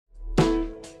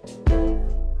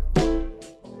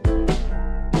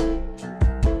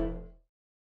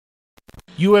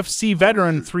UFC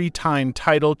veteran 3-time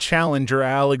title challenger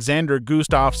Alexander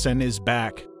Gustafsson is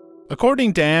back.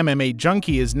 According to MMA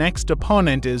Junkie, his next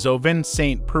opponent is Ovince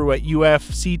St. Preux at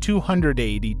UFC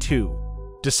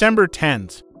 282, December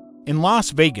 10th, in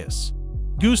Las Vegas.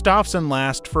 Gustafsson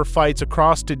last for fights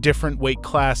across to different weight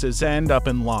classes and up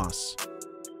in loss.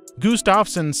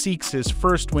 Gustafsson seeks his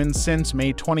first win since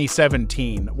May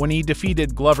 2017, when he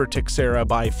defeated Glover Teixeira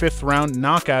by 5th-round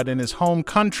knockout in his home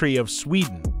country of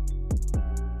Sweden.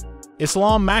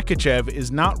 Islam Makhachev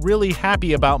is not really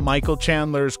happy about Michael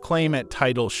Chandler's claim at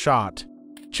title shot.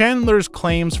 Chandler's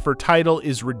claims for title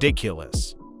is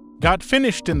ridiculous. Got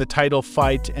finished in the title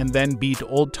fight and then beat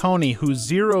Old Tony, who's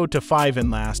 0-5 in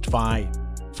last fight.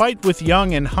 Fight with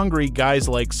young and hungry guys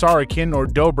like Sorokin or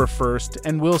Dober first,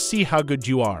 and we'll see how good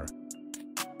you are.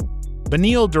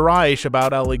 Beneil Dariush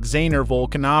about Alexander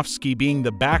Volkanovski being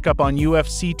the backup on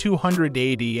UFC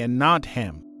 280 and not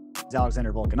him. It's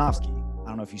Alexander Volkanovski.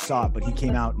 I don't know if you saw it, but he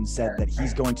came out and said that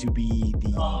he's going to be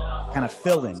the kind of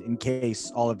fill-in in case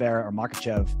Oliveira or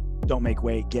Makhachev don't make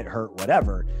weight, get hurt,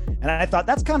 whatever. And I thought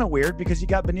that's kind of weird because you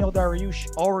got Beneil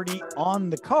Dariush already on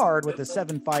the card with a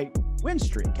 7-fight win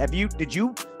streak. Did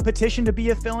you petition to be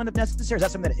a fill-in if necessary? Is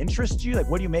that something that interests you? Like,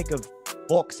 what do you make of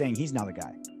Volk saying he's now the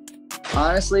guy?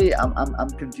 Honestly, I'm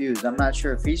confused. I'm not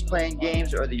sure if he's playing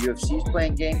games or the UFC's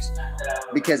playing games,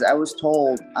 because I was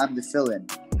told I'm the fill-in.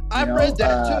 I've read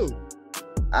that too.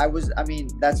 I mean,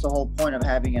 that's the whole point of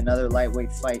having another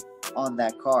lightweight fight on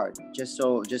that card, just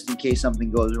in case something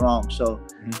goes wrong. So,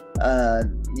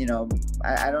 you know,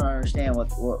 I don't understand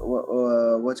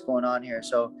what's going on here.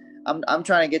 So I'm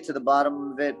trying to get to the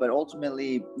bottom of it, but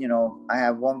ultimately, you know, I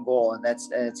have one goal, and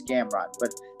it's Gamrot.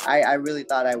 But I really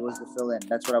thought I was the fill-in.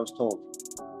 That's what I was told.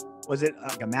 Was it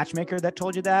like a matchmaker that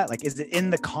told you that? Like, is it in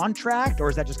the contract, or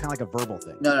is that just kind of like a verbal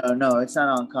thing? No, it's not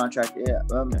on contract. Yeah,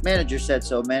 manager said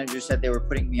so. Manager said they were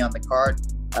putting me on the card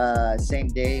same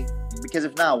day, because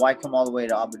if not, why come all the way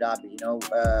to Abu Dhabi? You know,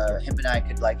 him and I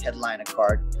could like headline a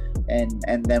card,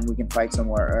 and then we can fight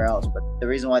somewhere else. But the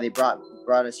reason why they brought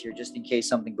us here, just in case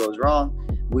something goes wrong,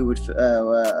 we would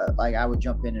like I would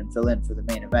jump in and fill in for the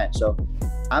main event. So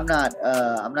I'm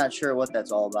not sure what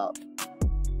that's all about.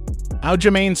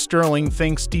 Aljamain Sterling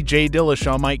thinks TJ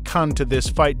Dillashaw might come to this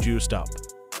fight juiced up.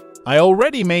 I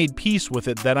already made peace with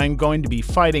it that I'm going to be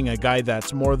fighting a guy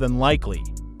that's more than likely.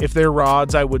 If there were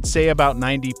odds, I would say about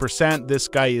 90% this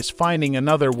guy is finding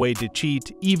another way to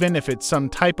cheat, even if it's some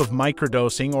type of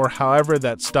microdosing or however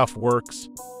that stuff works.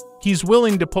 He's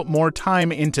willing to put more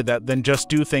time into that than just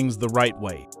do things the right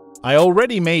way. I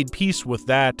already made peace with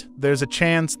that. There's a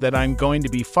chance that I'm going to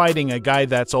be fighting a guy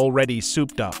that's already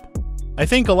souped up. I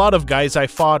think a lot of guys I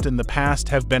fought in the past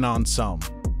have been on some.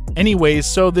 Anyways,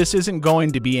 so this isn't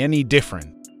going to be any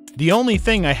different. The only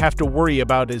thing I have to worry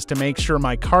about is to make sure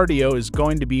my cardio is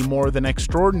going to be more than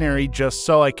extraordinary just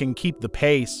so I can keep the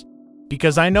pace.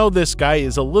 Because I know this guy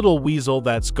is a little weasel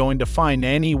that's going to find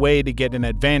any way to get an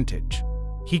advantage.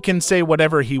 He can say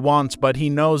whatever he wants, but he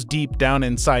knows deep down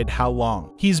inside how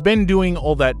long he's been doing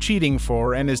all that cheating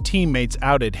for, and his teammates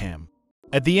outed him.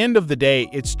 At the end of the day,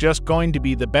 it's just going to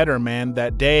be the better man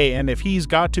that day, and if he's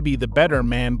got to be the better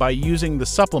man by using the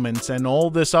supplements and all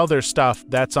this other stuff,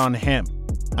 that's on him.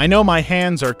 I know my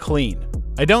hands are clean.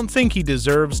 I don't think he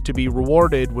deserves to be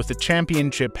rewarded with a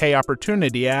championship pay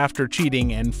opportunity after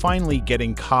cheating and finally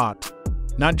getting caught.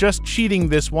 Not just cheating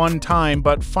this one time,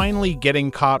 but finally getting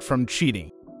caught from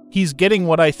cheating. He's getting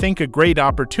what I think a great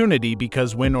opportunity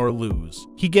because win or lose,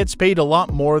 he gets paid a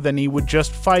lot more than he would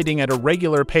just fighting at a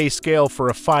regular pay scale for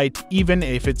a fight, even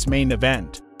if it's main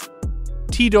event.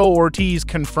 Tito Ortiz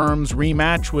confirms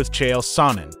rematch with Chael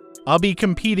Sonnen. I'll be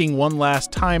competing one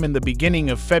last time in the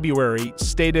beginning of February,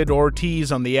 stated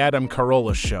Ortiz on the Adam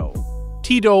Carolla show.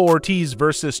 Tito Ortiz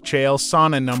vs. Chael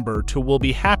Sonnen #2 will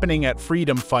be happening at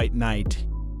Freedom Fight Night.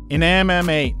 In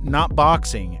MMA, not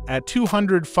boxing, at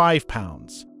 205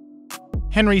 pounds.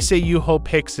 Henry Cejudo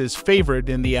picks his favorite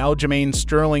in the Aljamain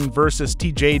Sterling vs.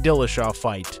 TJ Dillashaw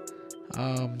fight.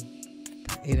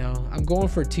 You know, I'm going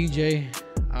for TJ.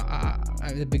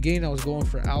 At the beginning, I was going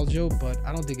for Aljo, but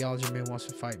I don't think Aljamain wants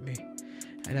to fight me,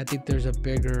 and I think there's a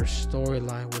bigger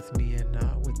storyline with me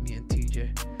and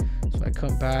TJ. So I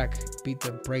come back, beat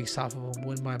the brakes off of him,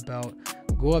 win my belt,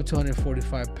 go up to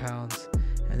 145 pounds,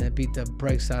 and then beat the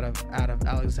brakes out of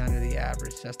Alexander the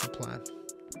Average. That's the plan.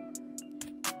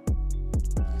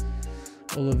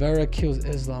 Oliveira kills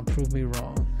Islam. Prove me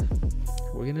wrong.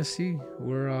 We're gonna see.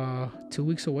 We're 2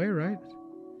 weeks away, right?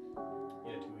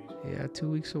 Yeah, 2 weeks. Yeah, 2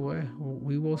 weeks away.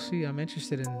 We will see. I'm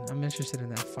interested in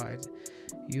that fight.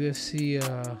 UFC.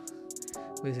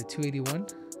 What is it? 281.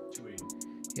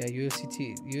 Yeah, UFC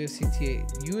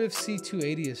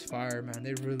 280 is fire, man.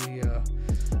 They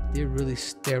really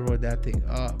steroid that thing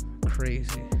up,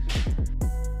 crazy.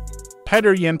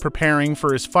 Petr Yan preparing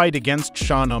for his fight against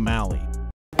Sean O'Malley.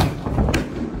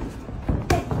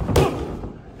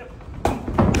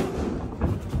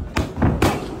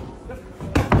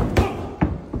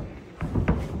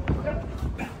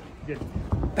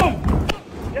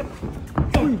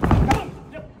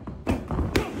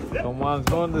 Someone's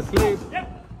going to sleep.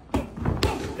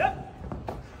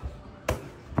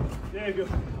 There you go.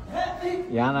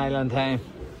 Yan Island time.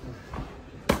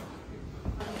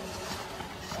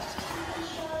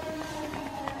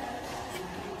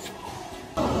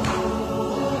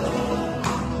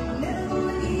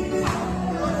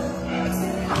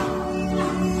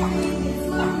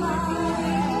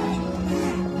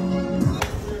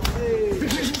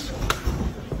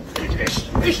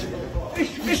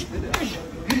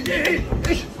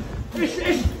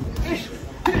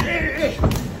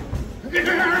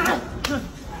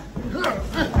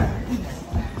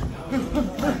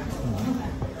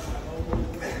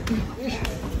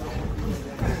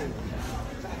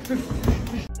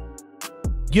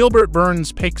 Gilbert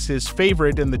Burns picks his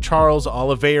favorite in the Charles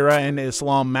Oliveira and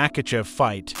Islam Makhachev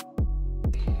fight.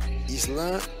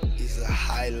 Islam is a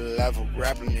high-level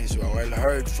grappling as well. I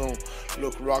heard from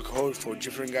Luke Rockhold, for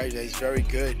different guys, that he's very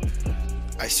good.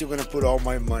 I'm still gonna put all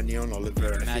my money on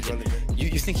Oliveira. Imagine.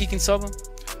 You think he can sub him?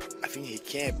 I think he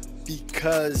can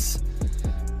because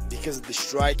of the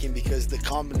striking, because the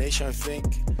combination.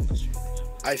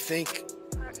 I think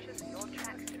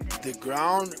the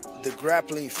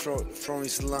grappling from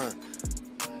Islam,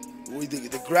 with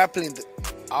the grappling,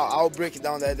 I'll break it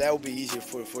down. That will be easier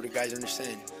for the guys to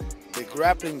understand. The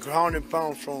grappling ground and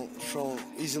pound from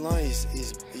Islam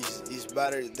is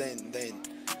better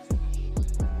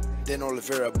than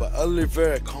Oliveira, but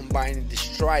Oliveira combining the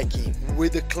striking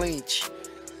with the clinch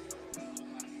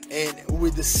and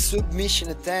with the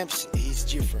submission attempts, he's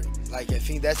different. Like, I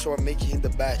think that's what makes him the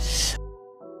best.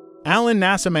 Alan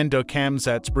Nascimento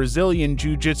Khamzat's Brazilian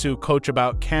Jiu-Jitsu coach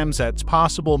about Khamzat's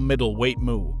possible middleweight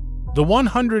move. The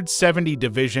 170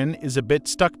 division is a bit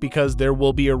stuck because there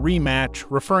will be a rematch,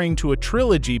 referring to a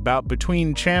trilogy bout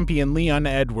between champion Leon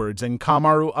Edwards and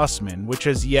Kamaru Usman, which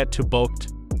has yet to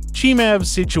booked.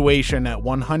 Chimev's situation at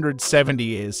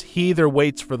 170 is he either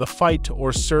waits for the fight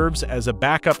or serves as a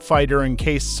backup fighter in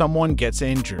case someone gets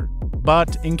injured.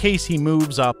 But in case he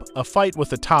moves up, a fight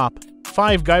with a top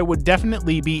 5 guy would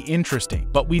definitely be interesting.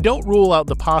 But we don't rule out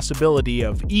the possibility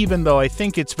of, even though I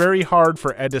think it's very hard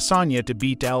for Adesanya to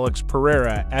beat Alex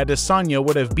Pereira, Adesanya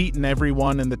would have beaten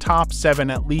everyone in the top 7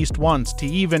 at least once to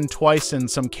even twice in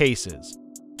some cases.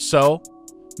 So,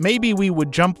 maybe we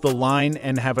would jump the line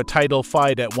and have a title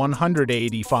fight at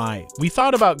 185. We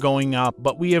thought about going up,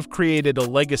 but we have created a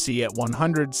legacy at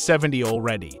 170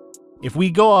 already. If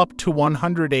we go up to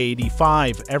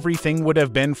 185, everything would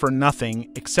have been for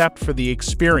nothing except for the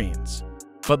experience.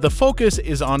 But the focus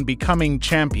is on becoming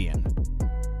champion.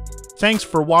 Thanks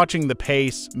for watching The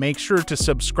Pace. Make sure to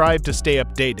subscribe to stay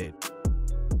updated.